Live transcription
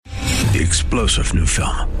The explosive new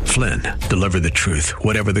film, Flynn, deliver the truth,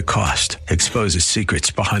 whatever the cost, exposes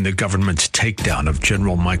secrets behind the government's takedown of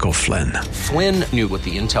General Michael Flynn. Flynn knew what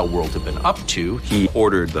the intel world had been up to. He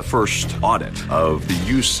ordered the first audit of the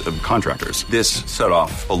use of contractors. This set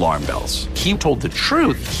off alarm bells. He told the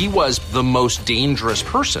truth. He was the most dangerous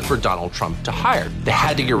person for Donald Trump to hire. They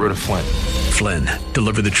had to get rid of Flynn. Flynn,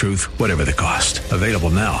 deliver the truth, whatever the cost. Available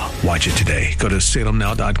now. Watch it today. Go to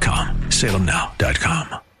salemnow.com.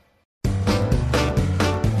 salemnow.com.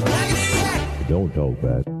 Don't talk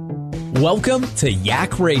back. Welcome to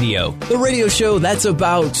Yak Radio, the radio show that's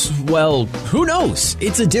about, well, who knows?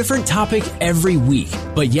 It's a different topic every week.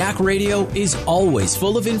 But Yak Radio is always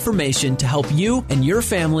full of information to help you and your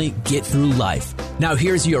family get through life. Now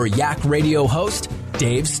here's your Yak Radio host,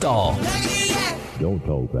 Dave Stahl. Don't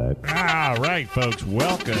talk back. All right, folks,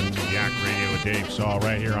 welcome to Yak Radio with Dave Stahl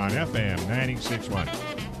right here on FM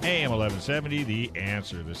 96.1, AM 1170, The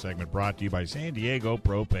Answer. This segment brought to you by San Diego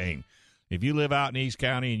Propane. If you live out in East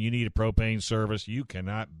County and you need a propane service, you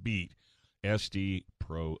cannot beat SD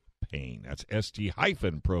Propane. That's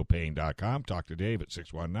st-propane.com. Talk to Dave at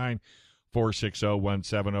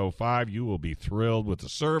 619-460-1705. You will be thrilled with the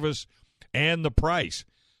service and the price.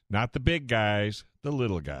 Not the big guys, the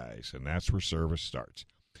little guys, and that's where service starts.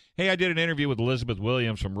 Hey, I did an interview with Elizabeth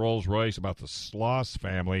Williams from Rolls-Royce about the Sloss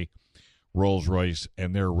family, Rolls-Royce,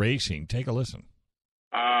 and their racing. Take a listen.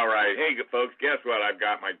 All right. Hey, folks, guess what? I've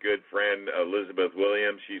got my good friend Elizabeth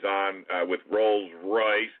Williams. She's on with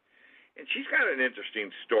Rolls-Royce, and she's got an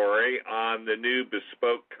interesting story on the new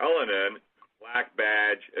bespoke Cullinan Black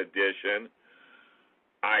Badge edition.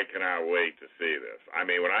 I cannot wait to see this. I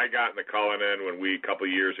mean, when I got in the Cullinan a couple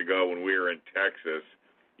years ago when we were in Texas,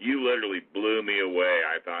 you literally blew me away.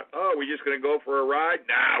 I thought, oh, we're just going to go for a ride?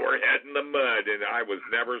 Nah, we're heading the mud, and I was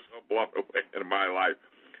never so blown away in my life.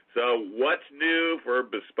 So what's new for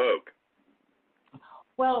bespoke?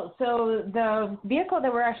 Well, so the vehicle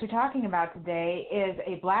that we're actually talking about today is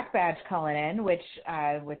a Black Badge Cullinan, which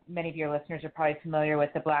with many of your listeners are probably familiar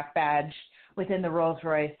with the Black Badge within the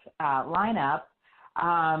Rolls-Royce lineup.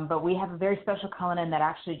 But we have a very special Cullinan that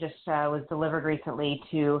actually just was delivered recently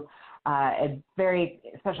to a very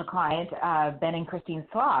special client, Ben and Christine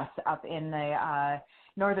Sloss, up in the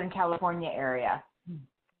Northern California area.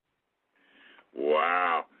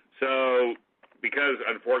 Wow. So, because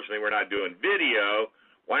unfortunately we're not doing video,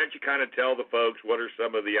 why don't you kind of tell the folks what are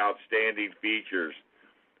some of the outstanding features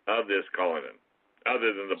of this Cullinan,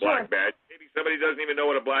 other than the Black Badge? Maybe somebody doesn't even know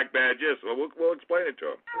what a Black Badge is, so we'll explain it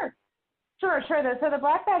to them. Sure. So the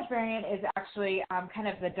Black Badge variant is actually kind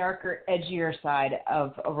of the darker, edgier side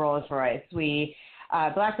of a Rolls-Royce.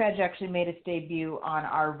 Black Badge actually made its debut on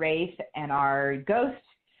our Wraith and our Ghost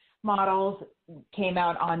models, came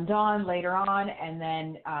out on Dawn later on, and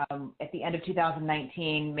then at the end of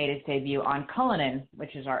 2019 made its debut on Cullinan,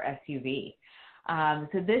 which is our SUV.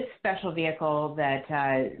 So this special vehicle that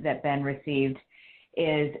Ben received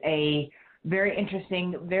is a very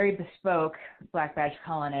interesting, very bespoke Black Badge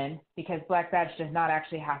Cullinan, because Black Badge does not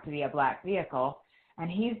actually have to be a black vehicle. And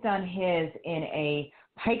he's done his in a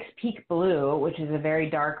Pikes Peak blue, which is a very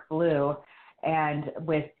dark blue, and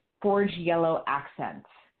with forged yellow accents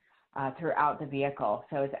throughout the vehicle.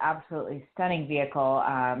 So it's absolutely stunning vehicle.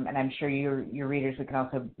 And I'm sure your readers, we can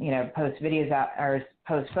also, post videos out or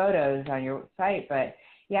post photos on your site. But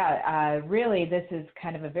yeah, really, this is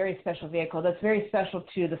kind of a very special vehicle that's very special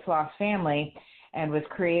to the Sloss family and was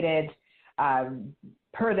created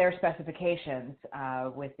per their specifications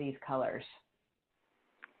with these colors.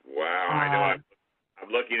 Wow, I know. I'm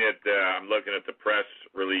looking at the press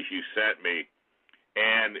release you sent me,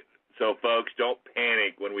 and so folks, don't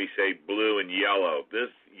panic when we say blue and yellow. This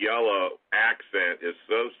yellow accent is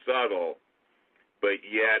so subtle, but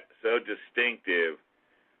yet so distinctive.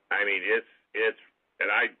 I mean, it's. And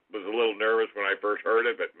I was a little nervous when I first heard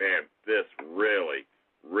it, but man, this really,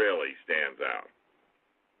 really stands out.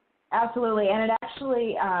 Absolutely, and it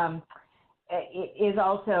actually it is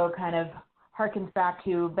also kind of harkens back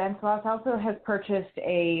to Ben Sloss also has purchased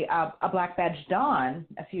a Black Badge Dawn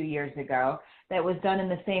a few years ago that was done in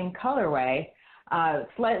the same colorway,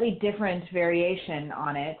 slightly different variation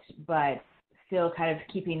on it, but still kind of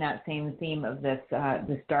keeping that same theme of this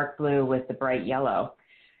dark blue with the bright yellow.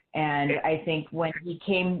 And I think when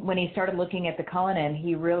he started looking at the Cullinan,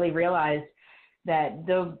 he really realized that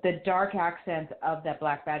the dark accents of that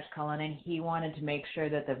Black Badge Cullinan, he wanted to make sure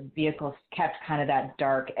that the vehicle kept kind of that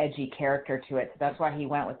dark, edgy character to it. So that's why he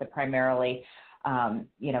went with the primarily,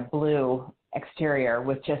 blue exterior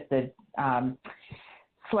with just the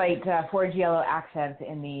slight forged yellow accents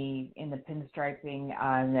in the pinstriping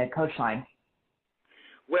on the coach line.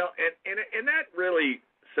 Well, and that really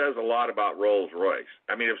says a lot about Rolls-Royce.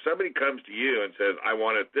 I mean, if somebody comes to you and says, I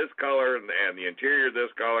want it this color and the interior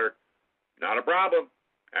this color, not a problem.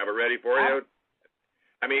 Have it ready for you.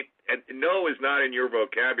 I mean, and no is not in your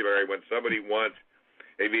vocabulary when somebody wants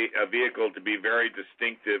a vehicle to be very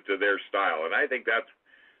distinctive to their style. And I think that's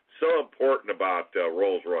so important about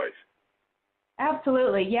Rolls-Royce.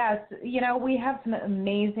 Absolutely, yes. You know, we have some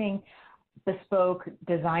amazing bespoke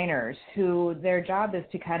designers who their job is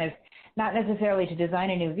to kind of not necessarily to design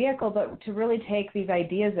a new vehicle, but to really take these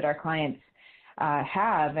ideas that our clients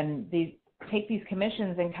have and take these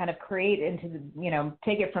commissions and kind of create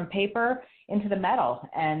take it from paper into the metal.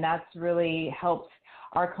 And that's really helps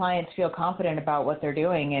our clients feel confident about what they're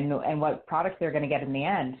doing and what products they're going to get in the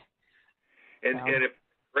end. And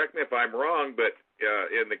correct me if I'm wrong, but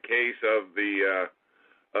in the case of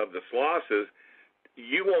the Slosses,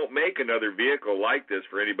 you won't make another vehicle like this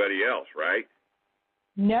for anybody else, right?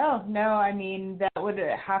 No. I mean, that would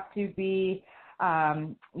have to be,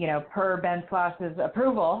 per Ben Sloss's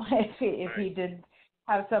approval. If he did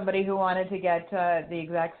have somebody who wanted to get the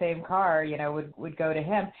exact same car, would go to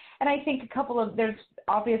him. And I think there's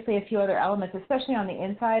obviously a few other elements, especially on the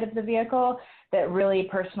inside of the vehicle, that really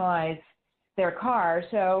personalize their car.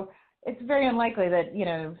 So it's very unlikely that,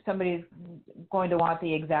 somebody's going to want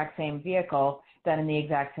the exact same vehicle done in the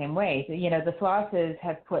exact same way. So, the Slosses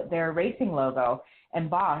have put their racing logo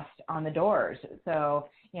embossed on the doors. So,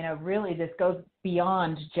 really this goes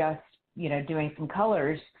beyond just, doing some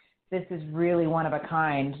colors. This is really one of a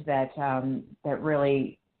kind that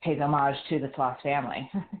really pays homage to the Sloss family.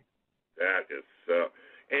 That is so.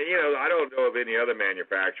 And, I don't know of any other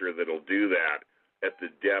manufacturer that'll do that at the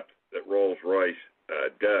depth that Rolls-Royce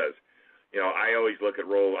does. I always look at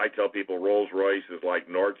I tell people Rolls-Royce is like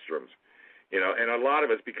Nordstrom's, and a lot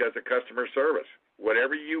of it's because of customer service.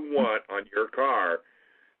 Whatever you want on your car,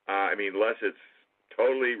 unless it's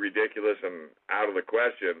totally ridiculous and out of the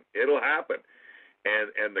question, it'll happen.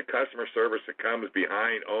 And the customer service that comes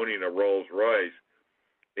behind owning a Rolls-Royce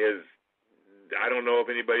is, I don't know of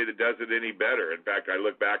anybody that does it any better. In fact, I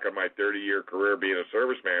look back on my 30-year career being a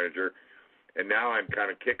service manager, and now I'm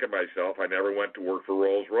kind of kicking myself. I never went to work for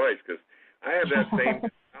Rolls-Royce because I have that same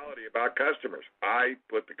mentality about customers. I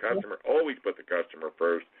always put the customer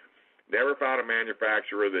first. Never found a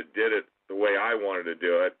manufacturer that did it the way I wanted to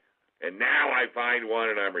do it, and now I find one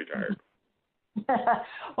and I'm retired.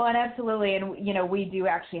 Well, and absolutely, and we do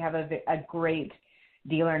actually have a great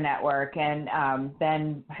dealer network, and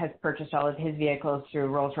Ben has purchased all of his vehicles through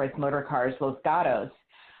Rolls-Royce Motor Cars, Los Gatos,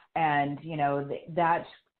 and that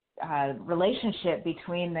relationship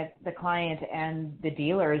between the client and the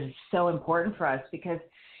dealer is so important for us because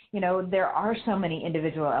there are so many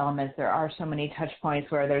individual elements, there are so many touch points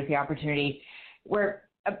where there's the opportunity where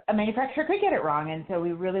a manufacturer could get it wrong, and so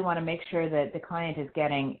we really want to make sure that the client is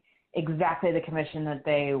getting exactly the commission that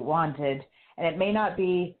they wanted. And it may not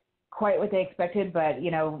be quite what they expected, but,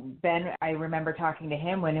 Ben, I remember talking to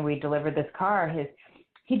him when we delivered this car.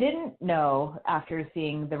 He didn't know after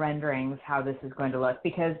seeing the renderings how this is going to look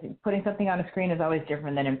because putting something on a screen is always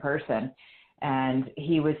different than in person. And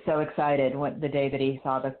he was so excited the day that he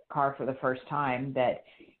saw the car for the first time that,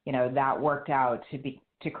 that worked out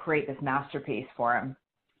to create this masterpiece for him.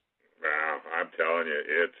 Wow, I'm telling you,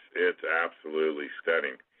 it's absolutely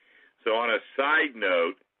stunning. So on a side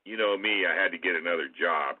note, you know me, I had to get another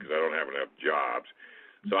job because I don't have enough jobs.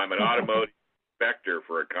 So I'm an automotive inspector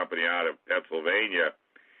for a company out of Pennsylvania,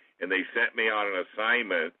 and they sent me on an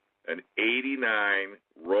assignment, an 89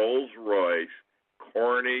 Rolls-Royce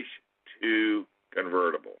Corniche 2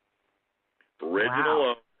 convertible.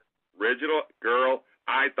 Original girl.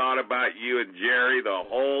 I thought about you and Jerry the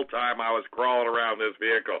whole time I was crawling around this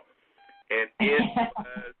vehicle. And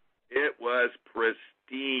it was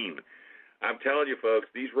pristine. I'm telling you, folks,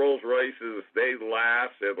 these Rolls-Royces, they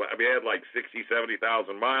last. It had like 60,000,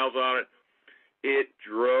 70,000 miles on it. It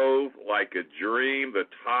drove like a dream. The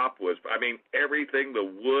top was, everything, the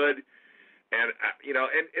wood. And,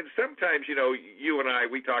 and sometimes, you and I,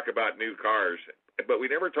 we talk about new cars, but we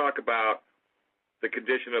never talk about the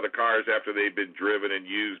condition of the cars after they've been driven and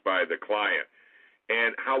used by the client.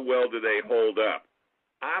 And how well do they hold up?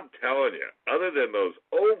 I'm telling you, other than those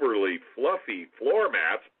overly fluffy floor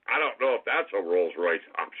mats, I don't know if that's a Rolls-Royce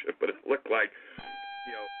option, but it looked like,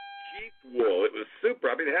 sheep wool. It was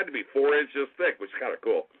super. It had to be 4 inches thick, which is kind of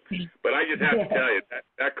cool. But I just have to tell you,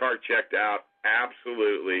 that car checked out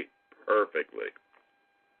absolutely perfectly.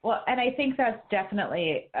 Well, and I think that's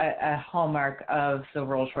definitely a hallmark of the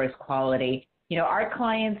Rolls-Royce quality. Our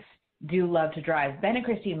clients do love to drive. Ben and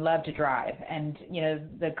Christine love to drive. And,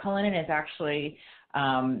 the Cullinan is actually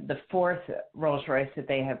the 4th Rolls-Royce that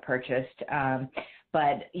they have purchased.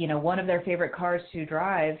 But, one of their favorite cars to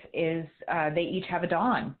drive is they each have a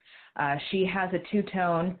Dawn. She has a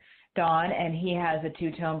two-tone Dawn, and he has a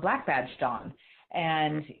two-tone Black Badge Dawn.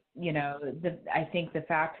 And, I think the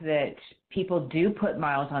fact that people do put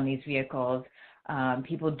miles on these vehicles,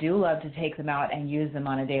 people do love to take them out and use them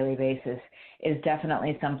on a daily basis, is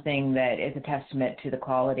definitely something that is a testament to the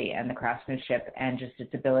quality and the craftsmanship and just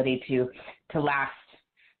its ability to last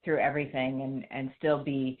through everything and still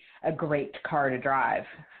be a great car to drive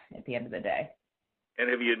at the end of the day. And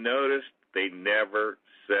have you noticed they never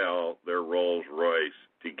sell their Rolls Royce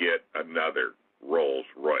to get another Rolls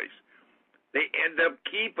Royce? They end up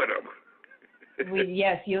keeping them.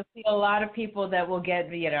 Yes, you'll see a lot of people that will get,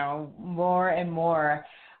 more and more.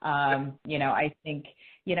 I think,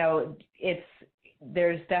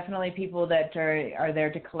 there's definitely people that are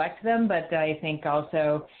there to collect them, but I think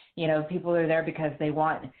also, people are there because they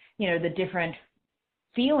want, the different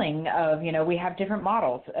feeling of, we have different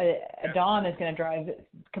models. A Dawn is going to drive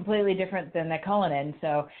completely different than the Cullinan.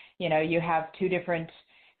 So, you have two different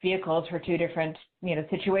vehicles for two different,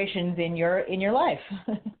 situations in your life.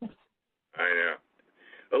 I know.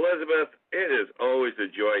 Elizabeth, it is always a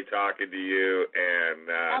joy talking to you, and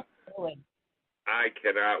absolutely. I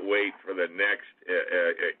cannot wait for the next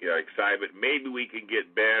excitement. Maybe we can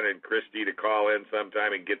get Ben and Christy to call in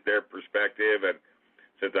sometime and get their perspective. And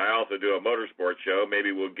since I also do a motorsports show,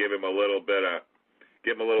 maybe we'll give him a little bit of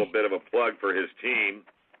a plug for his team,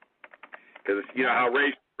 because you know how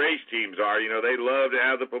race teams are. They love to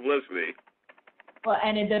have the publicity. Well,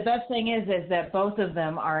 and the best thing is that both of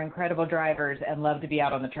them are incredible drivers and love to be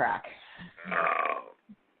out on the track. Oh,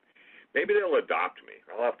 maybe they'll adopt me.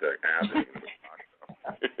 I'll have to ask them.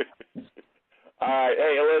 All right.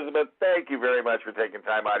 Hey, Elizabeth, thank you very much for taking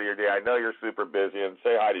time out of your day. I know you're super busy, and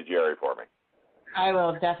say hi to Jerry for me. I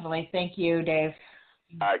will, definitely. Thank you, Dave.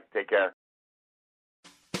 All right. Take care.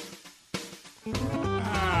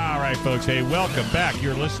 All right, folks. Hey, welcome back.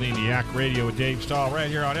 You're listening to Yak Radio with Dave Stahl right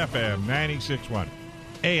here on FM 96.1,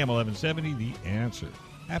 AM 1170, The Answer.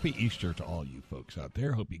 Happy Easter to all you folks out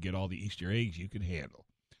there. Hope you get all the Easter eggs you can handle.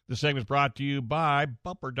 This segment is brought to you by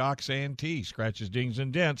Bumper Doc Santee. Scratches, dings,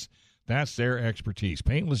 and dents. That's their expertise.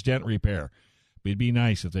 Paintless dent repair. It'd be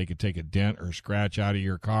nice if they could take a dent or scratch out of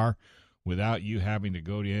your car without you having to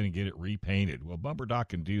go in and get it repainted. Well, Bumper Doc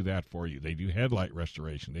can do that for you. They do headlight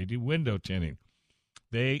restoration. They do window tinting.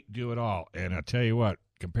 They do it all. And I'll tell you what,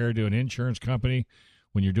 compared to an insurance company,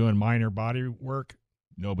 when you're doing minor body work,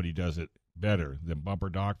 nobody does it better than Bumper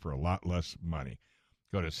Doc for a lot less money.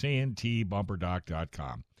 Go to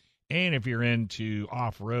cntbumperdoc.com. And if you're into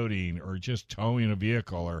off-roading or just towing a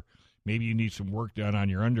vehicle, or maybe you need some work done on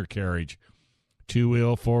your undercarriage,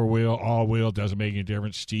 two-wheel, four-wheel, all-wheel, doesn't make any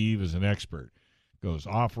difference. Steve is an expert. Goes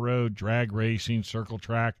off-road, drag racing, circle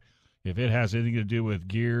track. If it has anything to do with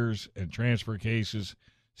gears and transfer cases,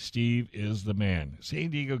 Steve is the man. San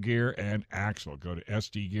Diego Gear and Axle. Go to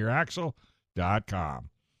sdgearaxle.com.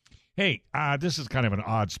 Hey, this is kind of an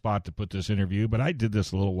odd spot to put this interview, but I did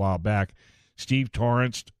this a little while back. Steve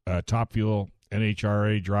Torrence, Top Fuel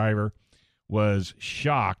NHRA driver, was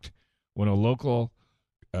shocked when a local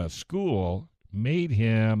school made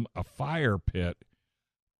him a fire pit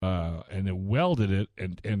and they welded it,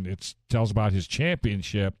 and it tells about his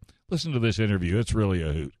championship. Listen to this interview. It's really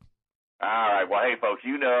a hoot. All right. Well, hey, folks,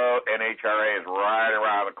 NHRA is right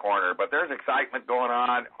around the corner, but there's excitement going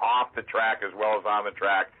on off the track as well as on the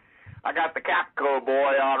track. I got the Capco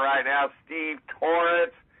boy on right now, Steve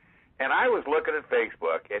Torrence, and I was looking at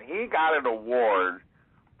Facebook, and he got an award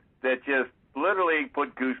that just literally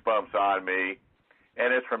put goosebumps on me,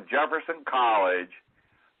 and it's from Jefferson College.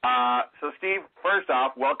 So, Steve, first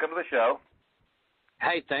off, welcome to the show.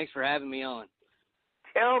 Hey, thanks for having me on.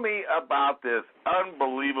 Tell me about this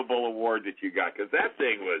unbelievable award that you got, because that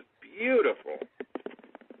thing was beautiful.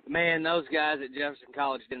 Man, those guys at Jefferson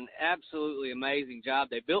College did an absolutely amazing job.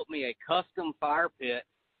 They built me a custom fire pit,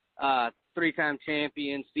 three-time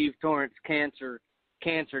champion, Steve Torrence, Cancer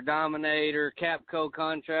Dominator, Capco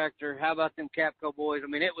contractor. How about them Capco boys? I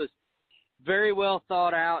mean, it was very well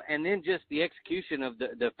thought out, and then just the execution of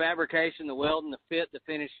the fabrication, the welding, the fit, the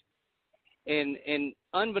finish. And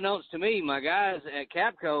unbeknownst to me, my guys at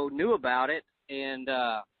Capco knew about it, and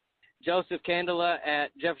Joseph Candela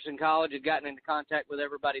at Jefferson College had gotten into contact with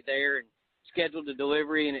everybody there and scheduled a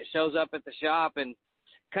delivery, and it shows up at the shop and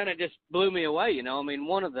kind of just blew me away, I mean,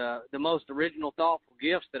 one of the most original, thoughtful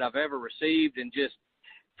gifts that I've ever received, and just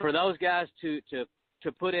for those guys to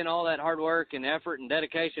put in all that hard work and effort and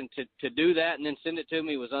dedication to do that and then send it to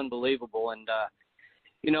me was unbelievable. And, I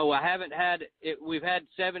haven't had it. We've had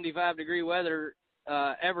 75-degree weather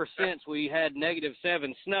ever since we had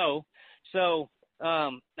 -7 snow. So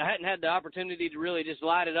I hadn't had the opportunity to really just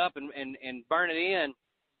light it up and burn it in,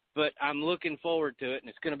 but I'm looking forward to it, and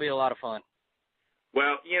it's going to be a lot of fun.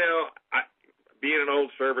 Well, being an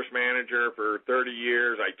old service manager for 30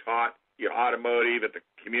 years, I taught automotive at the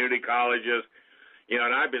community colleges,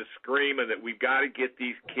 and I've been screaming that we've got to get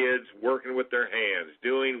these kids working with their hands,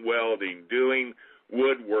 doing welding, doing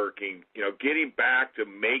woodworking, getting back to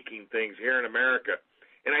making things here in America.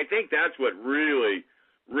 And I think that's what really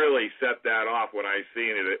set that off when I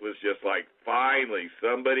seen it. It was just like, finally,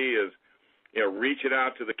 somebody is, reaching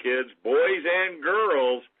out to the kids, boys and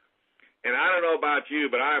girls. And I don't know about you,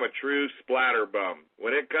 but I'm a true splatter bum.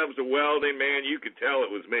 When it comes to welding, man, you could tell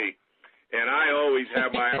it was me. And I always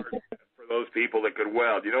have my heart for those people that could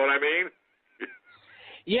weld. You know what I mean?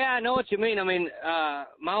 Yeah, I know what you mean. I mean,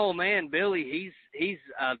 my old man Billy, he's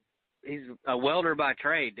a welder by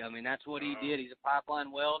trade. I mean, that's what he did. He's a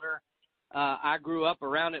pipeline welder. I grew up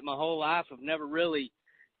around it my whole life. I've never really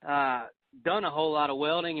done a whole lot of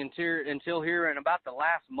welding until here in about the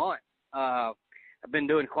last month. I've been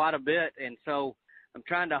doing quite a bit, and so I'm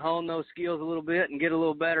trying to hone those skills a little bit and get a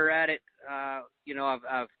little better at it.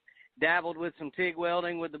 I've dabbled with some TIG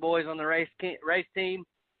welding with the boys on the race team,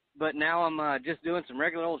 but now I'm just doing some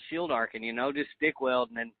regular old shield arcing, just stick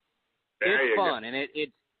welding, and it's fun. And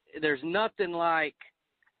there's nothing like,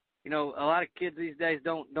 a lot of kids these days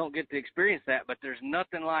don't get to experience that, but there's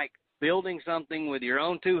nothing like building something with your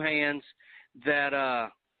own two hands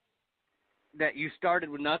that you started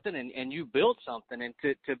with nothing and you built something, and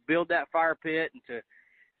to build that fire pit and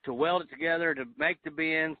to weld it together, to make the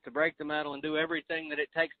bends, to break the metal, and do everything that it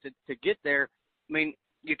takes to get there. I mean,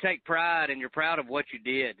 you take pride and you're proud of what you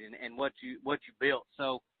did and what you built.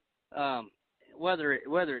 So whether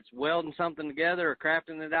it's welding something together or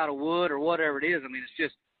crafting it out of wood or whatever it is, I mean, it's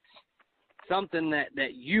just something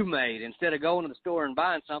that you made instead of going to the store and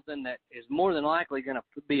buying something that is more than likely going to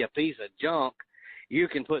be a piece of junk. You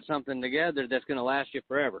can put something together that's going to last you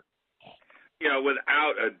forever.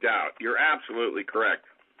 Without a doubt, you're absolutely correct.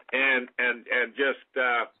 And just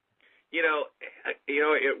what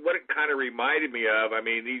it kind of reminded me of, I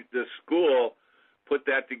mean, the school put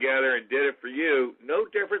that together and did it for you, no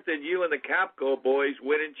different than you and the Capco boys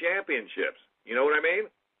winning championships. You know what I mean?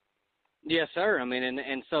 Yes, sir. I mean,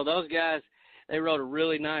 and so those guys, they wrote a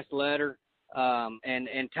really nice letter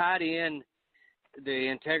and tied in the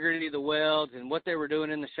integrity of the welds and what they were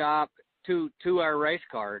doing in the shop to our race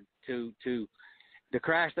car, to the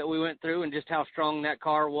crash that we went through and just how strong that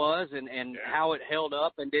car was and how it held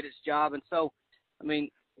up and did its job. And so, I mean,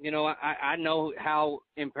 I know how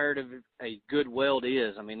imperative a good weld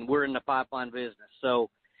is. I mean, we're in the pipeline business. So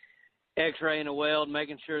X-raying a weld,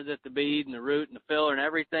 making sure that the bead and the root and the filler and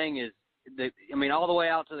everything is, all the way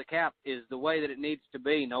out to the cap is the way that it needs to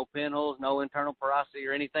be. No pinholes, no internal porosity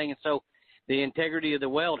or anything. And so the integrity of the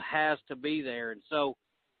weld has to be there. And so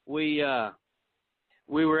we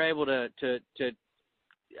were able to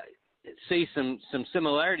see some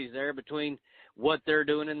similarities there between what they're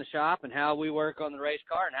doing in the shop and how we work on the race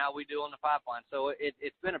car and how we do on the pipeline. So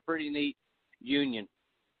it's been a pretty neat union.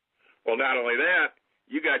 Well, not only that,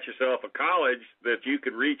 you got yourself a college that you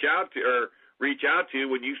could reach out to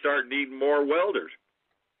when you start needing more welders.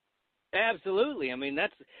 Absolutely. I mean,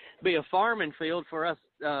 that's be a farming field for us,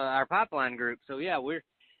 our pipeline group. So yeah, we're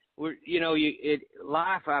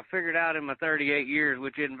life. I figured out in my 38 years,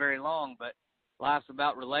 which isn't very long, but life's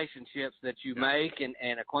about relationships that you make and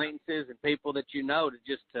acquaintances and people that to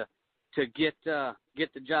get the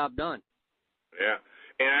job done. Yeah,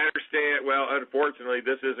 and I understand. Well, unfortunately,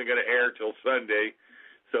 this isn't going to air till Sunday,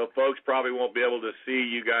 so folks probably won't be able to see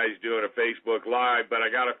you guys doing a Facebook Live. But I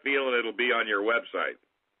got a feeling it'll be on your website.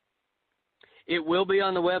 It will be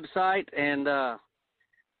on the website, and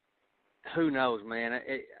who knows, man?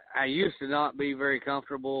 I used to not be very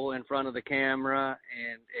comfortable in front of the camera,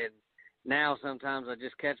 and now sometimes I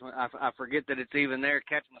just I forget that it's even there,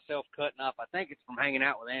 catch myself cutting up. I think it's from hanging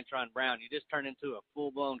out with Antron Brown. You just turn into a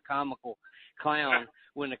full-blown comical clown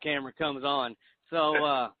when the camera comes on.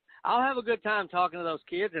 So I'll have a good time talking to those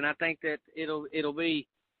kids, and I think that it'll be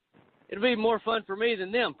more fun for me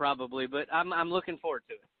than them probably, but I'm looking forward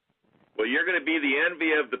to it. Well, you're going to be the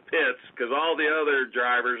envy of the pits because all the other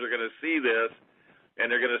drivers are going to see this,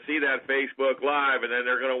 and they're going to see that Facebook Live, and then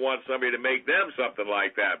they're going to want somebody to make them something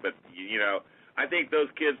like that. But, I think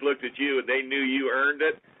those kids looked at you, and they knew you earned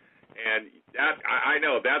it, and I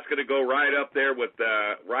know that's going to go right up there with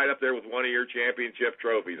one of your championship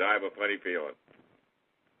trophies. I have a funny feeling.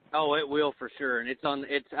 Oh, it will for sure, and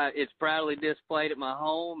it's proudly displayed at my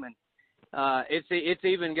home, and it's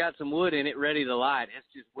even got some wood in it ready to light. It's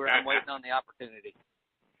just where I'm waiting on the opportunity.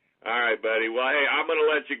 All right, buddy. Well, hey, I'm going to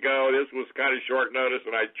let you go. This was kind of short notice,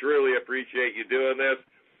 and I truly appreciate you doing this.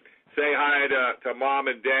 Say hi to Mom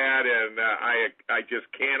and Dad, and I just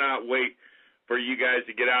cannot wait for you guys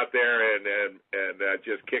to get out there and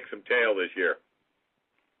just kick some tail this year.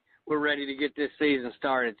 We're ready to get this season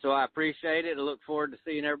started, so I appreciate it. I look forward to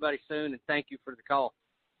seeing everybody soon, and thank you for the call.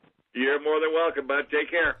 You're more than welcome, bud.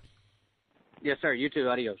 Take care. Yes, sir. You too.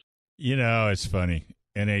 Adios. You know, it's funny.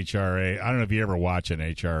 NHRA, I don't know if you ever watch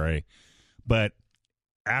NHRA, but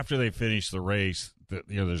after they finish the race,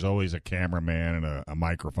 there's always a cameraman and a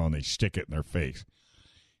microphone. They stick it in their face.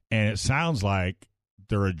 And it sounds like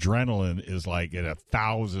their adrenaline is like at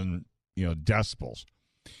 1,000, decibels.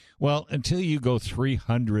 Well, until you go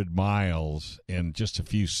 300 miles in just a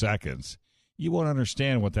few seconds, you won't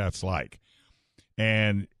understand what that's like.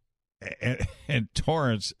 And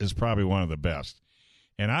Torrence is probably one of the best.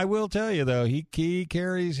 And I will tell you, though, he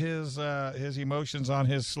carries his emotions on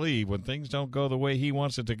his sleeve. When things don't go the way he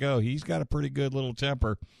wants it to go, he's got a pretty good little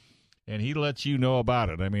temper, and he lets you know about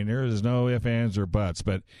it. I mean, there is no ifs, ands, or buts.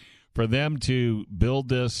 But for them to build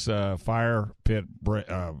this fire pit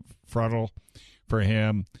frontal for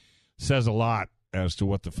him says a lot as to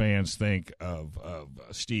what the fans think of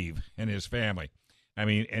Steve and his family. I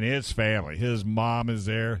mean, and his family. His mom is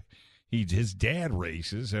there. His dad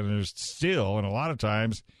races, and there's still, and a lot of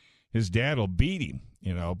times, his dad will beat him,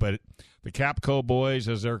 But the Capco boys,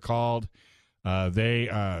 as they're called, they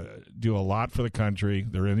do a lot for the country.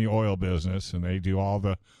 They're in the oil business, and they do all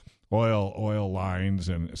the oil lines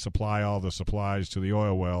and supply all the supplies to the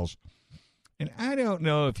oil wells. And I don't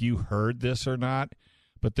know if you heard this or not,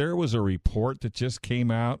 but there was a report that just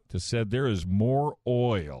came out that said there is more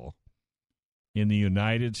oil in the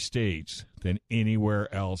United States than anywhere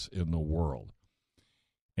else in the world.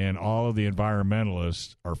 And all of the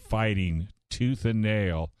environmentalists are fighting tooth and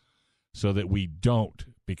nail so that we don't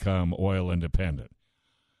become oil independent.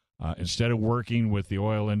 Instead of working with the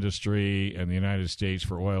oil industry and the United States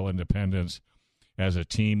for oil independence as a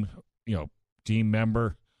team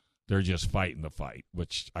member, they're just fighting the fight,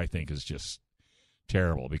 which I think is just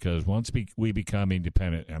terrible, because once we become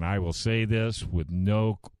independent, and I will say this with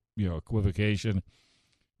no equivocation,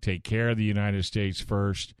 take care of the United States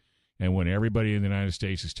first, and when everybody in the United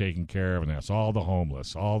States is taken care of, and that's all the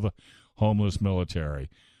homeless military,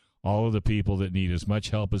 all of the people that need as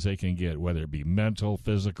much help as they can get, whether it be mental,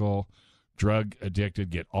 physical, drug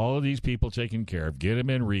addicted, get all of these people taken care of, get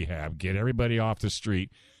them in rehab, get everybody off the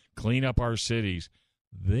street, clean up our cities,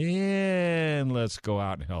 then let's go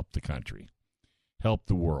out and help the country, help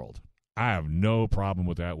the world. I have no problem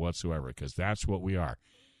with that whatsoever, because that's what we are.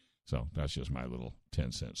 So that's just my little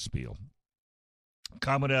 10-cent spiel.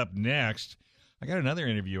 Coming up next, I got another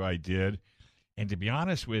interview I did, and to be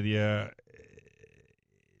honest with you,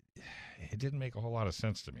 it didn't make a whole lot of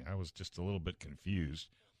sense to me. I was just a little bit confused.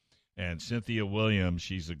 And Cynthia Williams,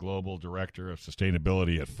 she's the global director of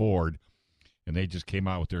sustainability at Ford, and they just came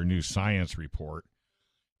out with their new science report.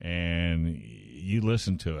 And you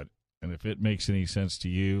listen to it, and if it makes any sense to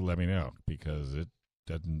you, let me know, because it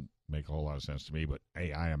doesn't make a whole lot of sense to me. But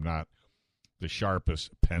hey, I am not the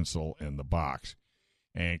sharpest pencil in the box.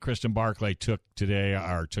 And Kristen Barclay took today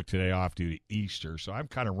off due to Easter, so I'm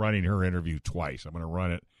kind of running her interview twice. I'm going to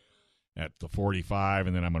run it at the 45,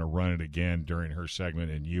 and then I'm going to run it again during her segment,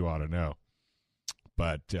 and you ought to know.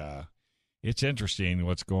 But it's interesting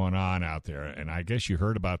what's going on out there, and I guess you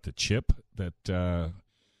heard about the chip that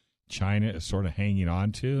China is sort of hanging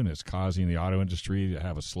on to, and it's causing the auto industry to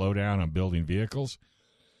have a slowdown on building vehicles.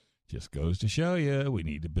 Just goes to show you, we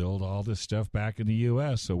need to build all this stuff back in the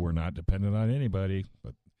U.S. so we're not dependent on anybody.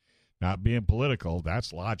 But not being political,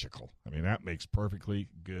 that's logical. I mean, that makes perfectly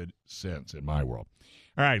good sense in my world.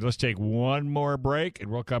 All right, let's take one more break, and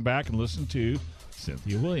we'll come back and listen to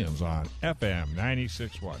Cynthia Williams on FM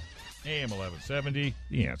 96.1, AM 1170,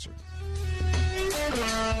 The Answer.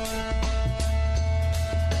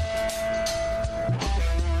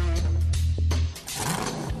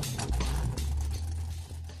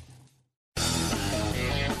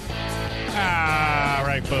 All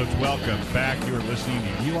right, folks, welcome back. You are listening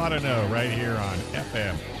to You Ought to Know right here on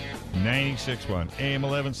FM 96.1, AM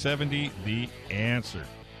 1170, The Answer.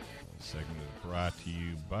 This segment is brought to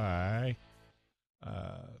you by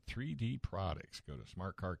 3D Products. Go to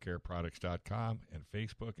smartcarcareproducts.com and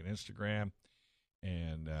Facebook and Instagram,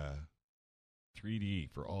 and 3D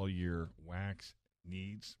for all your wax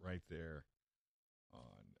needs right there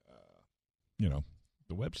on,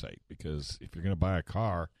 the website. Because if you're going to buy a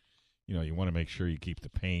car, you want to make sure you keep the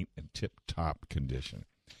paint in tip-top condition.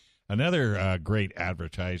 Another great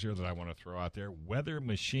advertiser that I want to throw out there, Weather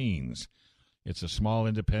Machines. It's a small,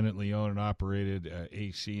 independently owned and operated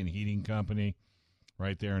AC and heating company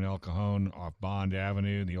right there in El Cajon off Bond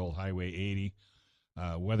Avenue, the old Highway 80.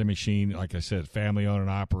 Weather Machine, like I said, family owned and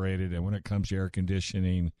operated. And when it comes to air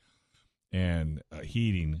conditioning and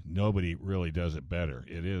heating, nobody really does it better.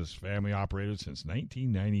 It is family operated since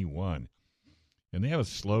 1991. And they have a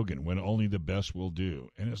slogan, when only the best will do.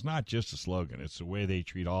 And it's not just a slogan. It's the way they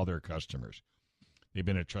treat all their customers. They've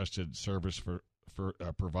been a trusted service for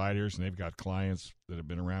providers, and they've got clients that have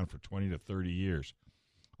been around for 20 to 30 years.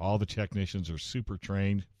 All the technicians are super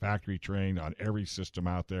trained, factory trained on every system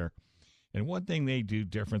out there. And one thing they do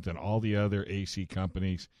different than all the other AC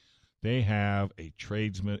companies, they have a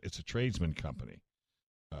tradesman. It's a tradesman company.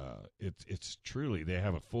 It's truly, they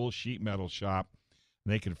have a full sheet metal shop.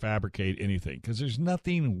 And they can fabricate anything, because there's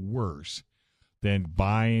nothing worse than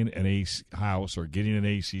buying an AC house or getting an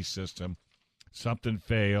AC system. Something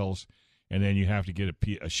fails, and then you have to get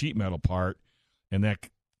a sheet metal part, and that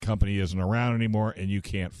company isn't around anymore, and you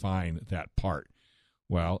can't find that part.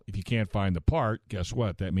 Well, if you can't find the part, guess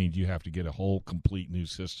what? That means you have to get a whole complete new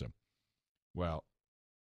system. Well,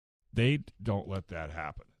 they don't let that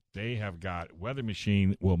happen. They have got Weather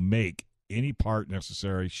Machine will make any part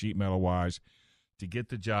necessary, sheet metal-wise, to get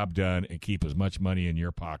the job done and keep as much money in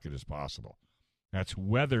your pocket as possible. That's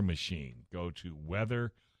Weather Machine. Go to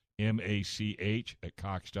Weather, M-A-C-H, at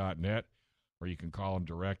Cox.net, or you can call them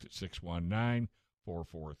direct at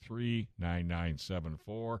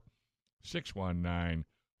 619-443-9974,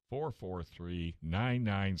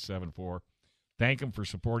 619-443-9974. Thank them for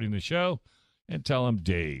supporting the show, and tell them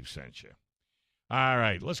Dave sent you. All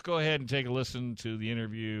right, let's go ahead and take a listen to the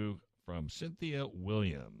interview from Cynthia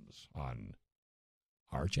Williams on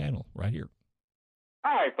our channel right here.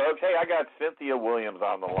 Hi, folks. Hey, I got Cynthia Williams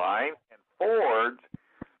on the line, and Ford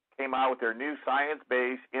came out with their new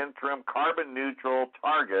science-based interim carbon-neutral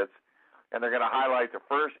targets, and they're going to highlight the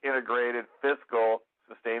first integrated fiscal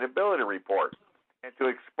sustainability report. And to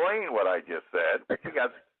explain what I just said, we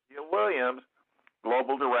got Cynthia Williams,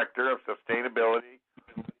 Global Director of Sustainability,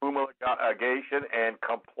 Homologation, and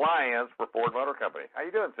Compliance for Ford Motor Company. How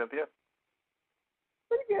you doing, Cynthia?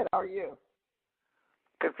 Pretty good. How are you?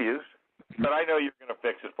 Confused, but I know you're going to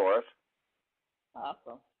fix it for us.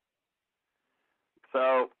 Awesome.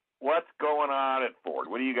 So what's going on at Ford?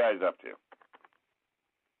 What are you guys up to?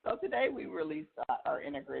 So today we released our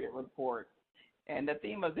integrated report, and the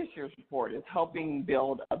theme of this year's report is helping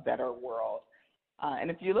build a better world.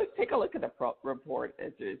 And if you take a look at the report,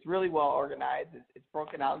 it's really well organized. It's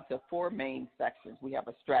broken out into four main sections. We have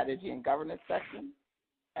a strategy and governance section,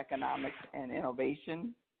 economics and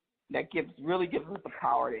innovation, that really gives us the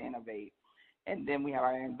power to innovate. And then we have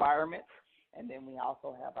our environment, and then we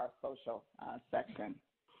also have our social section.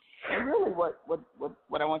 And really what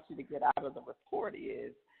I want you to get out of the report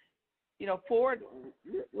is, Ford,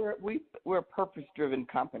 we're a purpose-driven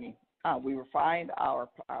company. We refined our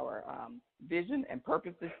vision and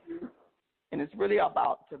purpose this year, and it's really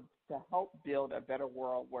about to help build a better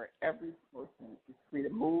world where every person is free to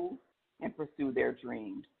move and pursue their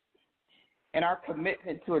dreams. And our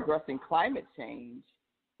commitment to addressing climate change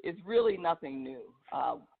is really nothing new.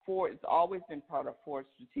 Ford has always been part of Ford's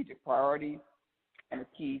strategic priorities and a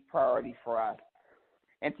key priority for us.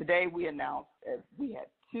 And today we announced that we had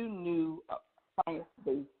two new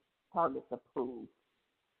science-based targets approved.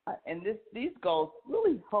 And these goals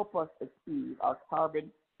really help us achieve our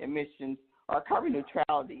carbon emissions, our carbon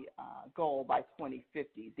neutrality goal by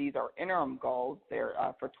 2050. These are interim goals. They're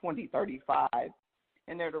for 2035.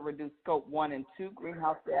 And they're to reduce Scope 1 and 2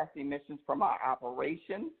 greenhouse gas emissions from our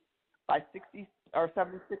operations by 76%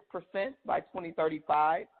 by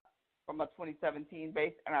 2035 from a 2017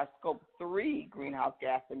 base, and our Scope 3 greenhouse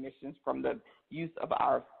gas emissions from the use of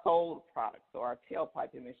our sold products, so our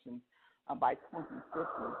tailpipe emissions, by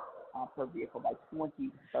 2050 per vehicle by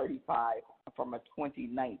 2035 from a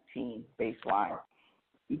 2019 baseline.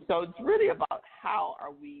 And so it's really about how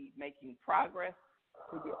are we making progress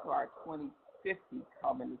to get to our 2050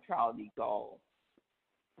 carbon neutrality goal.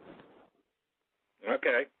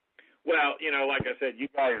 Okay. Well, like I said, you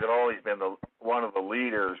guys have always been one of the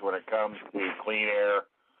leaders when it comes to clean air,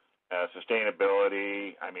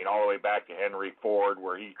 sustainability. I mean, all the way back to Henry Ford,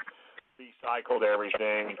 where he recycled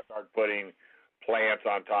everything. He started putting plants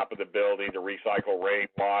on top of the building to recycle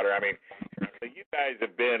rainwater. I mean, you guys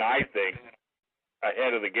have been, I think,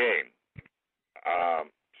 ahead of the game.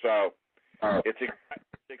 So it's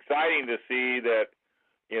exciting to see that,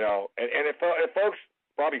 and if folks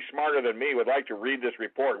probably smarter than me would like to read this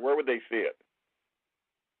report, where would they see it?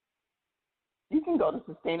 You can go to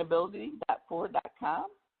sustainability.ford.com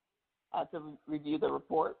to review the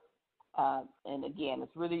report. And again,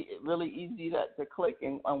 it's really easy to click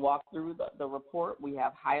and walk through the report. We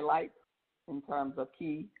have highlights in terms of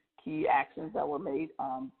key actions that were made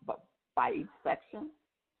by each section.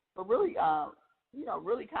 But really,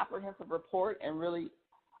 really comprehensive report and really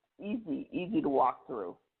easy to walk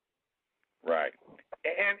through. Right.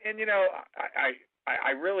 And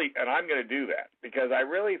I really, and I'm going to do that because I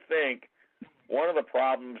really think one of the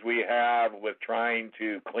problems we have with trying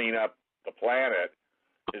to clean up the planet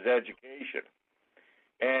is education.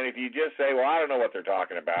 And if you just say, well, I don't know what they're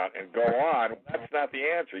talking about and go on, that's not the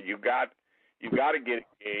answer. You've got to get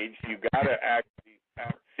engaged. You've got to actually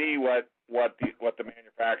see what the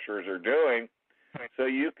manufacturers are doing so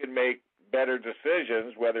you can make better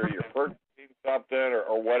decisions, whether you're purchasing something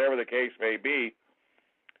or whatever the case may be.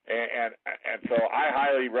 And so I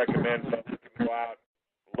highly recommend folks to go out,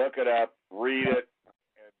 look it up, read it,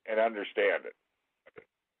 and understand it.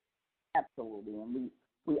 Absolutely. And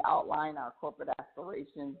we outline our corporate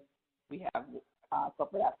aspirations. We have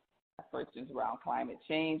corporate aspirations around climate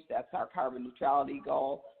change. That's our carbon neutrality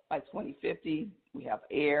goal by 2050. We have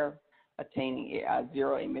air, attaining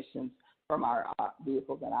zero emissions from our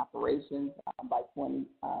vehicles and operations by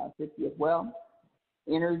 2050 as well.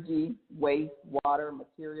 Energy, waste, water,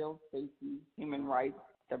 materials, safety, human rights,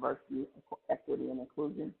 diversity, equity, and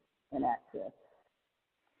inclusion, and access.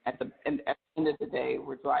 At the end of the day,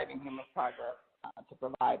 we're driving human progress to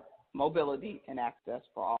provide mobility and access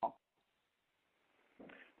for all.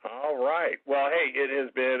 All right. Well, hey, it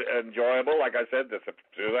has been enjoyable. Like I said, as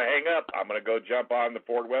soon as I hang up, I'm going to go jump on the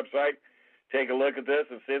Ford website, take a look at this,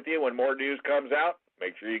 and Cynthia, when more news comes out,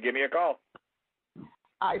 make sure you give me a call.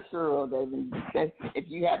 I sure will, David. If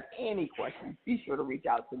you have any questions, be sure to reach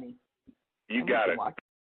out to me. You got it.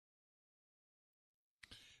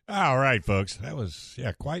 All right, folks. That was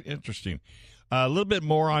quite interesting. A little bit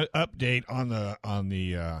more update on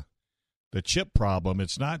the chip problem.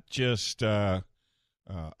 It's not just a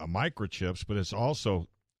microchips, but it's also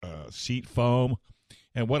seat foam.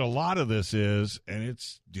 And what a lot of this is, and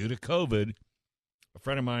it's due to COVID. A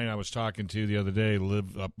friend of mine I was talking to the other day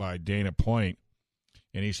lived up by Dana Point,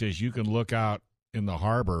 and he says you can look out in the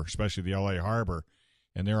harbor, especially the L.A. harbor,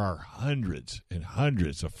 and there are hundreds and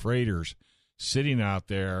hundreds of freighters sitting out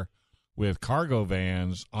there with cargo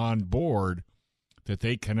vans on board that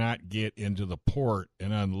they cannot get into the port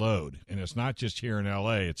and unload. And it's not just here in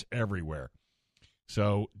L.A., it's everywhere.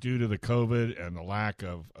 So due to the COVID and the lack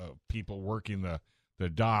of people working the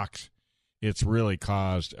docks, it's really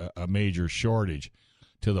caused a major shortage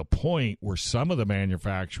to the point where some of the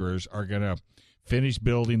manufacturers are going to finish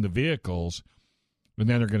building the vehicles, and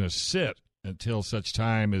then they're going to sit until such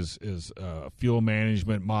time as fuel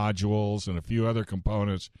management modules and a few other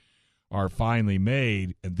components are finally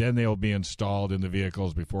made, and then they'll be installed in the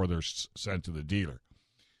vehicles before they're sent to the dealer.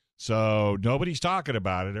 So nobody's talking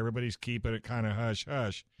about it. Everybody's keeping it kind of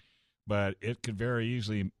hush-hush, but it could very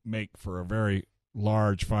easily make for a very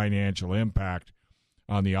large financial impact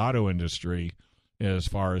on the auto industry as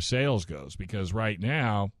far as sales goes, because right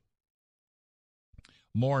now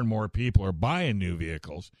more and more people are buying new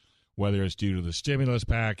vehicles, whether it's due to the stimulus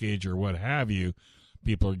package or what have you.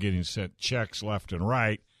 People are getting sent checks left and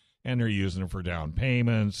right, and they're using them for down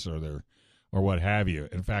payments or what have you.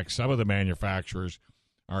 In fact, some of the manufacturers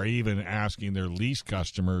are even asking their lease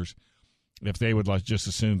customers if they would like just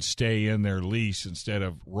as soon stay in their lease instead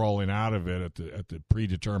of rolling out of it at the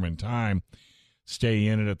predetermined time, stay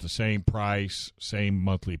in it at the same price, same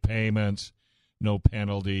monthly payments, no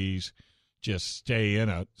penalties, just stay in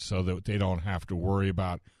it so that they don't have to worry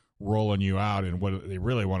about rolling you out, and what they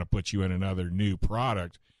really want to put you in another new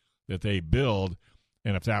product that they build,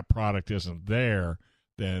 and if that product isn't there,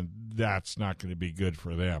 then that's not going to be good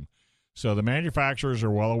for them. So the manufacturers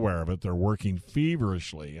are well aware of it. They're working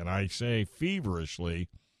feverishly, and I say feverishly,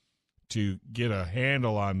 to get a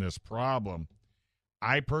handle on this problem.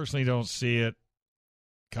 I personally don't see it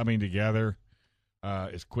coming together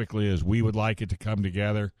as quickly as we would like it to come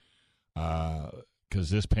together, because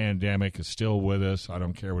this pandemic is still with us. I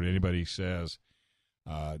don't care what anybody says.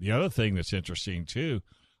 The other thing that's interesting, too,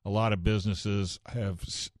 a lot of businesses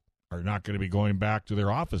are not going to be going back to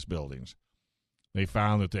their office buildings. They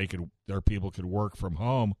found that their people could work from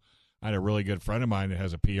home. I had a really good friend of mine that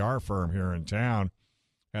has a PR firm here in town,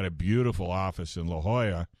 had a beautiful office in La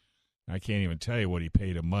Jolla. I can't even tell you what he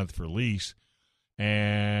paid a month for lease.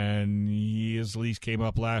 And his lease came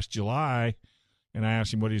up last July, and I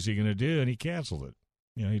asked him what is he going to do, and he canceled it.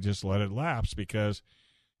 He just let it lapse because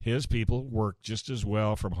his people work just as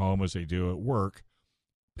well from home as they do at work.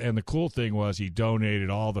 And the cool thing was he donated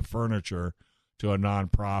all the furniture to a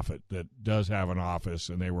nonprofit that does have an office,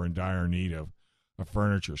 and they were in dire need of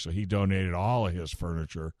furniture. So he donated all of his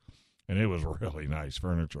furniture, and it was really nice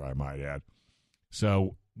furniture, I might add.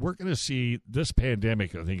 So we're going to see this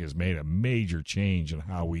pandemic, I think, has made a major change in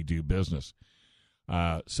how we do business.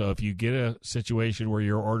 So if you get a situation where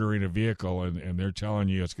you're ordering a vehicle and they're telling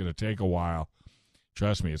you it's going to take a while,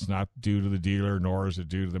 trust me, it's not due to the dealer, nor is it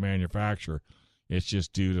due to the manufacturer. It's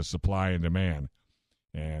just due to supply and demand.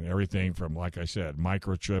 And everything from, like I said,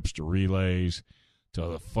 microchips to relays to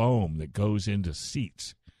the foam that goes into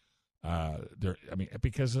seats.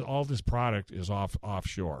 Because all this product is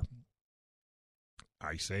offshore.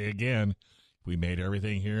 I say again, if we made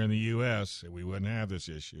everything here in the U.S., we wouldn't have this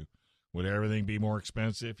issue. Would everything be more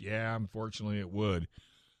expensive? Yeah, unfortunately it would.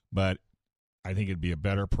 But I think it'd be a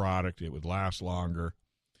better product. It would last longer.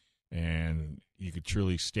 And you could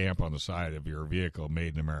truly stamp on the side of your vehicle,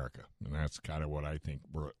 made in America. And that's kind of what I think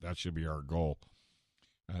that should be our goal.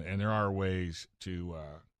 And there are ways to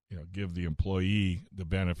give the employee the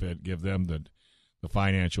benefit, give them the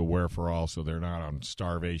financial wherewithal so they're not on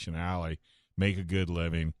starvation alley, make a good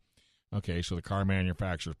living. Okay, so the car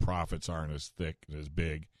manufacturer's profits aren't as thick and as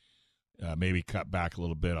big. Maybe cut back a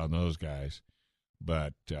little bit on those guys.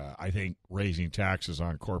 But I think raising taxes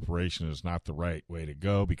on corporations is not the right way to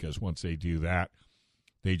go, because once they do that,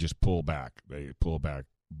 they just pull back. They pull back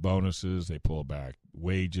bonuses. They pull back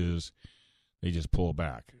wages. They just pull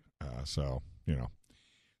back.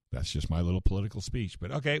 That's just my little political speech.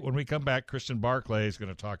 But, okay, when we come back, Kristen Barclay is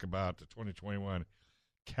going to talk about the 2021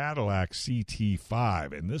 Cadillac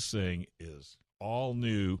CT5. And this thing is all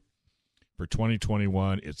new for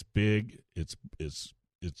 2021. It's big. It's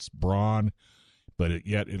brawn. But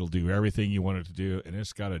yet it'll do everything you want it to do, and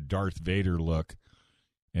it's got a Darth Vader look.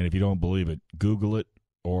 And if you don't believe it, Google it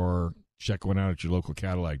or check one out at your local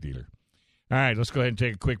Cadillac dealer. All right, let's go ahead and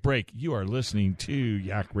take a quick break. You are listening to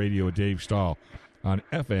Yak Radio with Dave Stahl on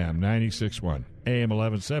FM 96.1, AM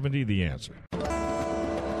 1170, The Answer. All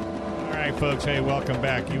right, folks, hey, welcome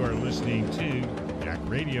back. You are listening to Yak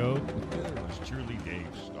Radio with truly Dave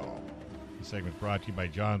Stahl. The segment brought to you by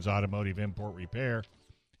John's Automotive Import Repair.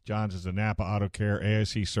 John's is a Napa Auto Care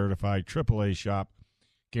ASE certified AAA shop,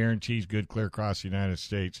 guarantees good clear across the United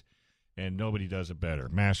States, and nobody does it better.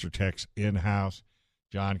 Master Tech's in-house.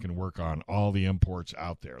 John can work on all the imports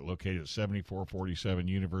out there. Located at 7447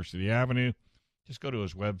 University Avenue. Just go to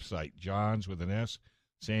his website, John's with an S,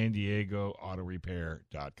 San Diego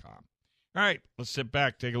Autorepair.com. All right, let's sit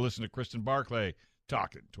back, take a listen to Kristen Barclay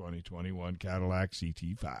talking 2021 Cadillac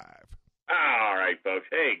CT5. All right, folks.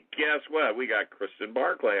 Hey, guess what? We got Kristen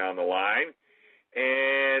Barclay on the line,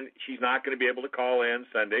 and she's not going to be able to call in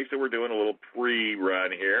Sunday, so we're doing a little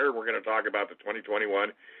pre-run here. We're going to talk about the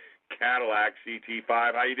 2021 Cadillac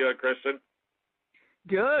CT5. How you doing, Kristen?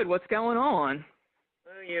 Good. What's going on?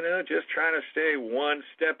 Well, just trying to stay one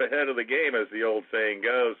step ahead of the game, as the old saying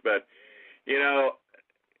goes. But,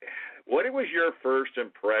 what was your first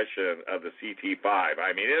impression of the CT5?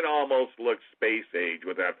 I mean, it almost looks space age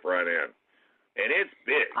with that front end. And it's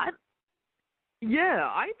big. I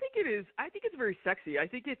think it is. I think it's very sexy. I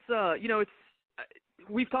think it's,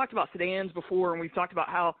 we've talked about sedans before, and we've talked about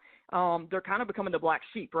how they're kind of becoming the black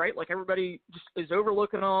sheep, right? Like everybody just is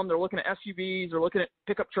overlooking them. They're looking at SUVs. They're looking at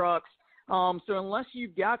pickup trucks. So unless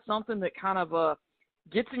you've got something that kind of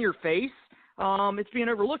gets in your face, it's being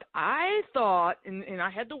overlooked. I thought, and I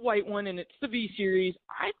had the white one, and it's the V-Series,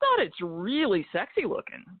 I thought it's really sexy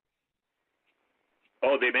looking.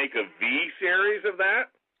 Oh, they make a V-Series of that?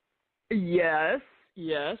 Yes,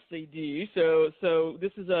 they do. So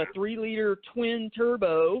this is a 3-liter twin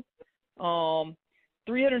turbo,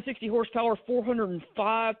 360 horsepower,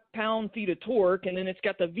 405 pound-feet of torque, and then it's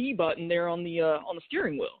got the V button there on the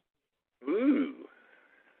steering wheel. Ooh,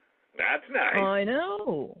 that's nice. I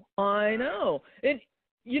know. And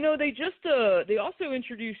they also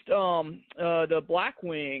introduced the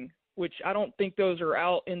Blackwing, which I don't think those are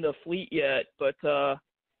out in the fleet yet, but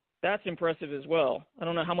that's impressive as well. I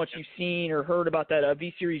don't know how much you've seen or heard about that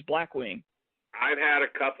V-Series Blackwing. I've had a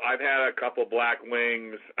couple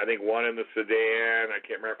Blackwings. I think one in the sedan. I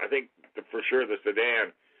can't remember. I think for sure the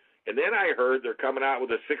sedan. And then I heard they're coming out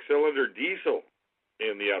with a 6-cylinder diesel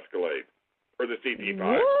in the Escalade or the CT5.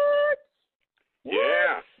 What?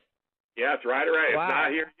 Yeah. Yeah, it's right. Wow. It's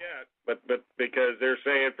not here yet, but because they're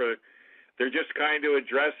saying they're just kind of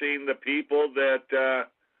addressing the people that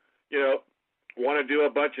want to do a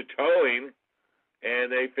bunch of towing,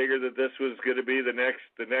 and they figured that this was going to be the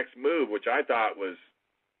next move, which I thought was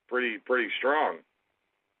pretty strong.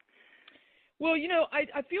 Well,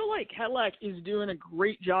 I feel like Cadillac is doing a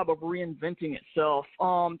great job of reinventing itself.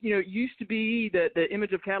 It used to be that the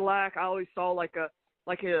image of Cadillac I always saw like a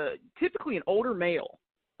typically an older male,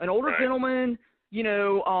 an older gentleman,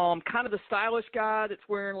 kind of the stylish guy that's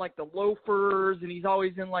wearing like the loafers, and he's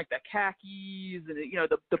always in like the khakis and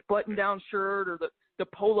the button-down shirt or the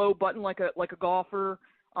polo button like a golfer.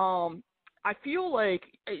 I feel like,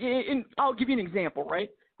 and I'll give you an example, right?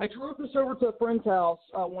 I drove this over to a friend's house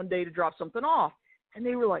one day to drop something off, and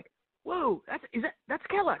they were like, "Whoa, that's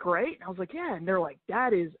Cadillac, right?" And I was like, "Yeah," and they're like,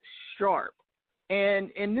 "That is sharp."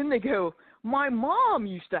 And then they go, "My mom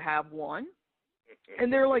used to have one,"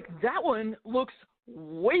 and they're like, "That one looks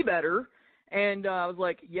way better." And I was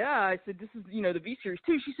like, "Yeah." I said, "This is the V Series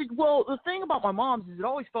too." She said, "Well, the thing about my mom's is it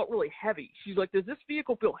always felt really heavy." She's like, "Does this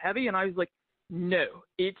vehicle feel heavy?" And I was like, "No,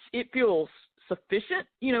 it feels sufficient.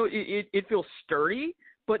 It feels sturdy,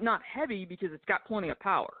 but not heavy because it's got plenty of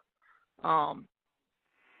power."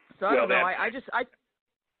 So I don't know.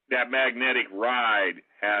 That magnetic ride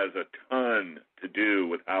has a ton to do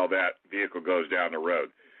with how that vehicle goes down the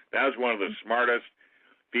road. That was one of the smartest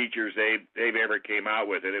features they've ever came out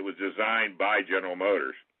with, and it was designed by General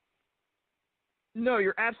Motors. No,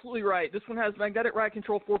 you're absolutely right. This one has magnetic ride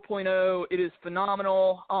control 4.0. It is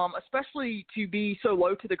phenomenal, especially to be so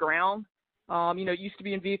low to the ground. It used to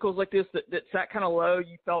be in vehicles like this that sat kind of low.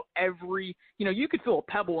 You felt you could feel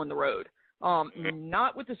a pebble in the road.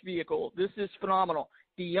 Not with this vehicle. This is phenomenal.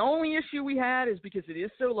 The only issue we had is because it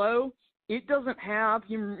is so low, it doesn't have,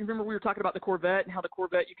 you remember we were talking about the Corvette and how the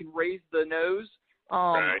Corvette, you can raise the nose.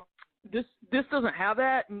 Right. This doesn't have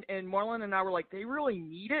that, and Marlon and I were like, they really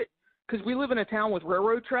need it because we live in a town with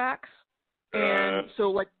railroad tracks, and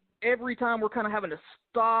so like every time we're kind of having to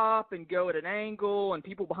stop and go at an angle, and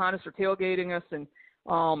people behind us are tailgating us, and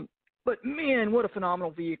but man, what a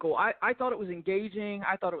phenomenal vehicle. I thought it was engaging.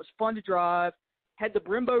 I thought it was fun to drive. Had the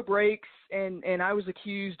Brembo brakes, and I was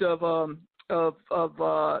accused of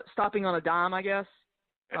stopping on a dime, I guess.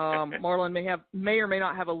 Marlon may or may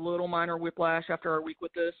not have a little minor whiplash after our week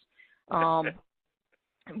with this. But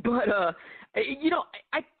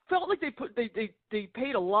I felt like they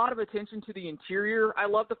paid a lot of attention to the interior. I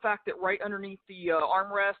love the fact that right underneath the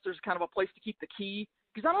armrest, there's kind of a place to keep the key.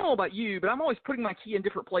 Because I don't know about you, but I'm always putting my key in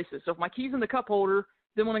different places. So if my key's in the cup holder,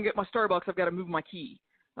 then when I get my Starbucks, I've got to move my key.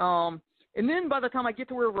 And then by the time I get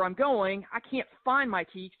to wherever I'm going, I can't find my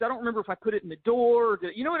key because I don't remember if I put it in the door.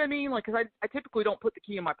 You know what I mean? Like, because I typically don't put the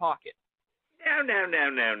key in my pocket. No.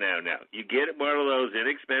 You get one of those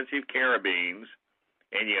inexpensive carabines,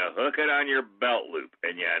 and you hook it on your belt loop,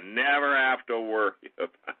 and you never have to worry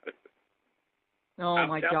about it. Oh,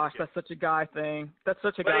 my gosh, that's such a guy thing. That's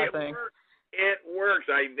such a guy thing. It works.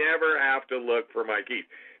 I never have to look for my keys.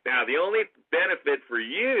 Now, the only benefit for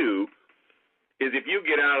you is if you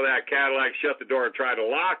get out of that Cadillac, shut the door, and try to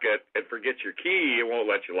lock it, and forget your key, it won't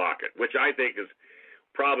let you lock it, which I think is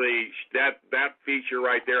probably that feature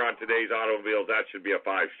right there on today's automobiles, that should be a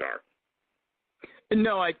 5-star.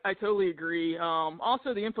 No, I totally agree.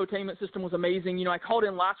 Also, the infotainment system was amazing. I called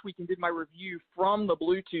in last week and did my review from the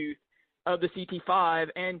Bluetooth of the CT5,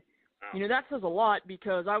 and that says a lot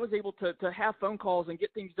because I was able to have phone calls and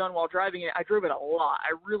get things done while driving it. I drove it a lot.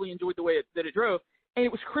 I really enjoyed the way that it drove. And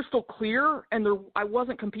it was crystal clear, and I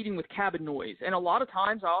wasn't competing with cabin noise. And a lot of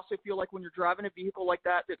times I also feel like when you're driving a vehicle like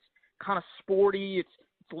that that's kind of sporty, it's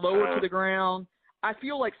lower to the ground, I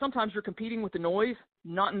feel like sometimes you're competing with the noise,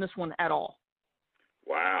 not in this one at all.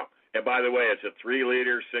 Wow. And by the way, it's a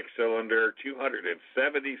 3-liter, 6-cylinder,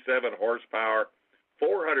 277 horsepower,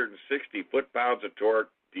 460 foot-pounds of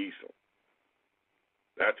torque diesel.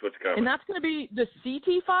 That's what's coming. And that's going to be the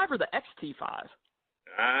CT5 or the XT5?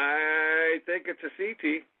 I think it's a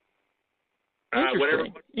CT.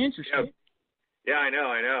 Interesting. Yeah, I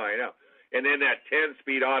know. And then that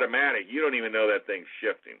 10-speed automatic, you don't even know that thing's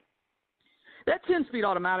shifting. That 10-speed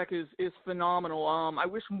automatic is phenomenal. I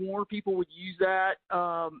wish more people would use that,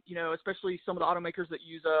 especially some of the automakers that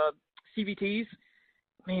use CVTs.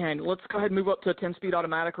 Man, let's go ahead and move up to a 10-speed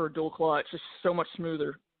automatic or a dual clutch. It's so much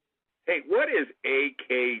smoother. Hey, what is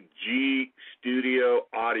AKG Studio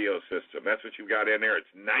Audio System? That's what you've got in there. It's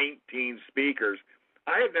 19 speakers.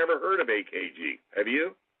 I have never heard of AKG. Have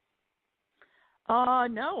you?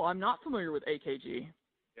 No, I'm not familiar with AKG.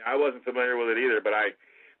 Yeah, I wasn't familiar with it either, but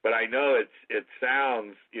I know it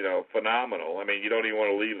sounds, phenomenal. I mean, you don't even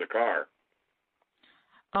want to leave the car.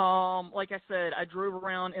 Like I said, I drove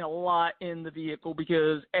around a lot in the vehicle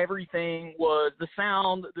because everything was the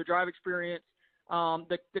sound, the drive experience,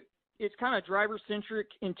 it's kind of driver-centric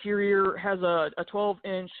interior, has a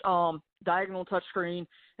 12-inch diagonal touchscreen,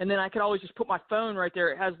 and then I could always just put my phone right there.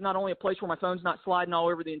 It has not only a place where my phone's not sliding all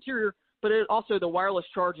over the interior, but it also the wireless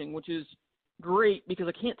charging, which is great because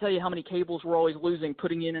I can't tell you how many cables we're always losing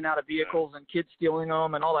putting in and out of vehicles and kids stealing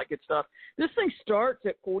them and all that good stuff. This thing starts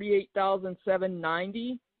at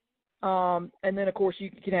 $48,790, And then, of course, you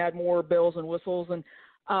can add more bells and whistles. And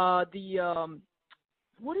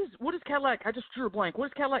what is Cadillac? I just drew a blank. What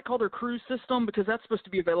does Cadillac call their cruise system? Because that's supposed to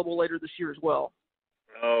be available later this year as well.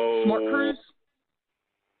 Oh. Smart Cruise?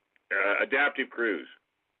 Adaptive Cruise.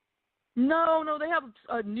 No, they have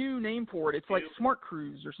a new name for it. It's like Smart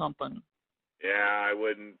Cruise or something. Yeah, I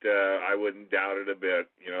wouldn't doubt it a bit.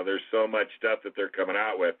 You know, there's so much stuff that they're coming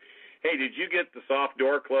out with. Hey, did you get the soft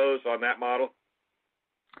door close on that model?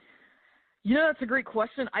 You know, that's a great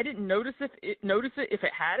question. I didn't notice it if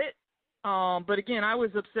it had it. But again, I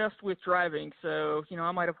was obsessed with driving, so you know,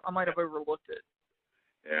 I might have overlooked it.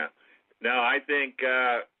 Yeah. No, I think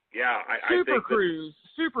Super I think Cruise.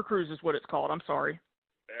 Super Cruise is what it's called. I'm sorry.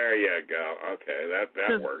 There you go. Okay,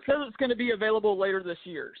 that works. Because it's going to be available later this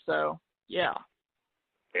year. So yeah.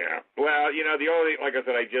 Yeah. Well, you know, like I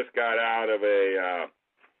said, I just got out of a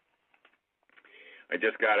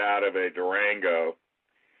Durango.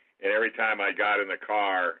 And every time I got in the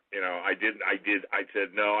car, you know, I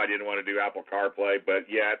said no, I didn't want to do Apple CarPlay, but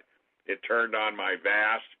yet it turned on my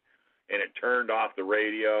VAST and it turned off the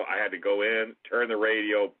radio. I had to go in, turn the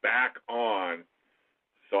radio back on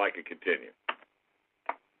so I could continue.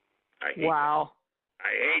 Wow. I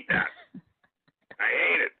hate that. I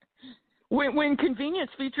hate it. When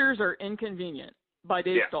convenience features are inconvenient by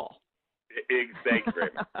Dave Stahl. Thank you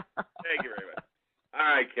very much. Thank you very much. All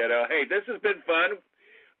right, kiddo. Hey, this has been fun.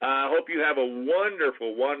 I hope you have a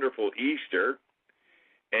wonderful, wonderful Easter.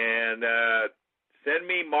 And send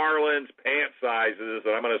me Marlon's pant sizes,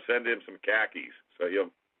 and I'm going to send him some khakis so he'll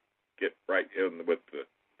get right in with the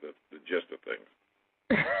gist of things.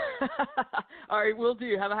 All right, will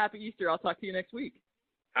do. Have a happy Easter. I'll talk to you next week.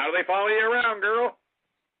 How do they follow you around, girl?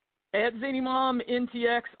 At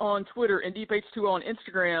ZanyMomNTX on Twitter and DeepH2O on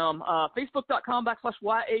Instagram,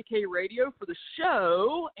 Facebook.com/YAK Radio for the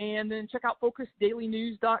show, and then check out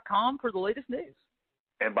FocusDailyNews.com for the latest news.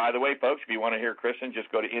 And by the way, folks, if you want to hear Kristen, just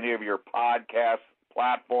go to any of your podcast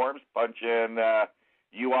platforms, punch in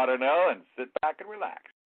You Ought to Know, and sit back and relax.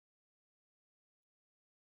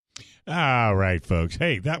 All right, folks.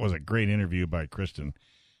 Hey, that was a great interview by Kristen.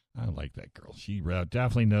 I like that girl. She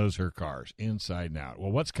definitely knows her cars inside and out.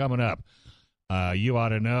 Well, what's coming up? You ought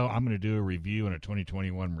to know. I'm going to do a review on a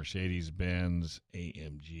 2021 Mercedes-Benz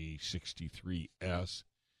AMG 63S,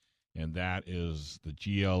 and that is the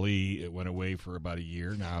GLE. It went away for about a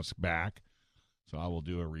year. Now it's back, so I will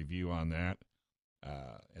do a review on that.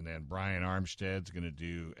 And then Brian Armstead's going to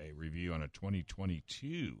do a review on a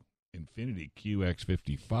 2022 Infiniti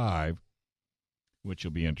QX55, which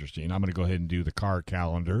will be interesting. I'm going to go ahead and do the car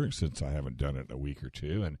calendar since I haven't done it in a week or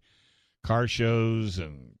two. And car shows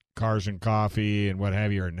and Cars and Coffee and what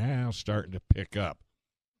have you are now starting to pick up.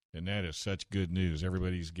 And that is such good news.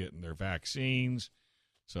 Everybody's getting their vaccines.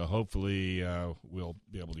 So hopefully we'll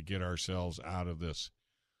be able to get ourselves out of this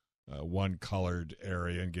one-colored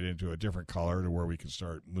area and get into a different color to where we can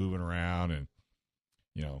start moving around and,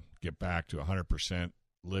 you know, get back to 100%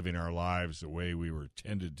 living our lives the way we were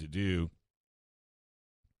tended to do.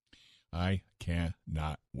 I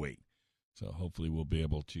cannot wait. So hopefully we'll be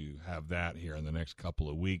able to have that here in the next couple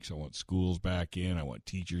of weeks. I want schools back in. I want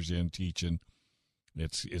teachers in teaching.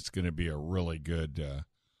 It's going to be a really good,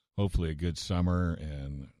 hopefully a good summer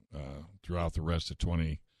and throughout the rest of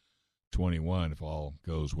 2021 if all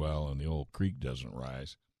goes well and the old creek doesn't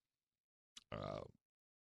rise.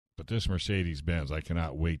 But this Mercedes-Benz, I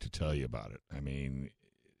cannot wait to tell you about it. I mean,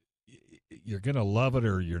 you're going to love it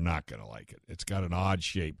or you're not going to like it. It's got an odd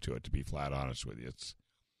shape to it, to be flat honest with you.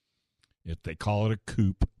 They call it a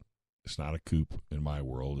coupe. It's not a coupe in my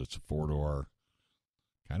world. It's a four-door,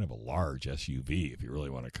 kind of a large SUV if you really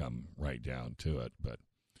want to come right down to it. But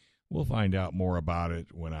we'll find out more about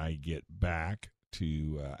it when I get back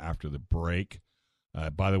to after the break.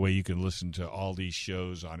 By the way, you can listen to all these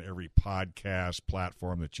shows on every podcast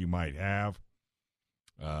platform that you might have.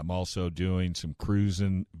 I'm also doing some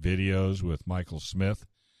cruising videos with Michael Smith.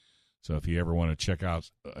 So if you ever want to check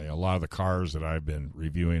out a lot of the cars that I've been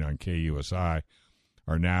reviewing on KUSI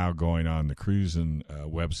are now going on the cruising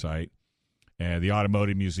website. And the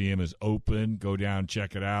Automotive Museum is open. Go down,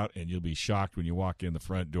 check it out, and you'll be shocked when you walk in the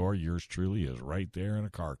front door. Yours truly is right there in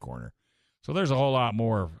a car corner. So there's a whole lot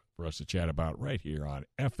more for us to chat about right here on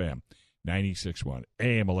FM 96.1,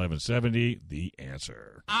 AM 1170, The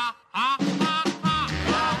Answer.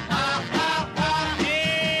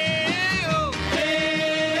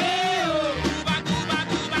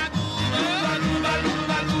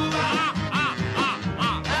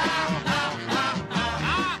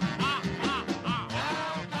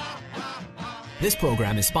 This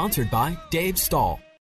program is sponsored by Dave Stahl,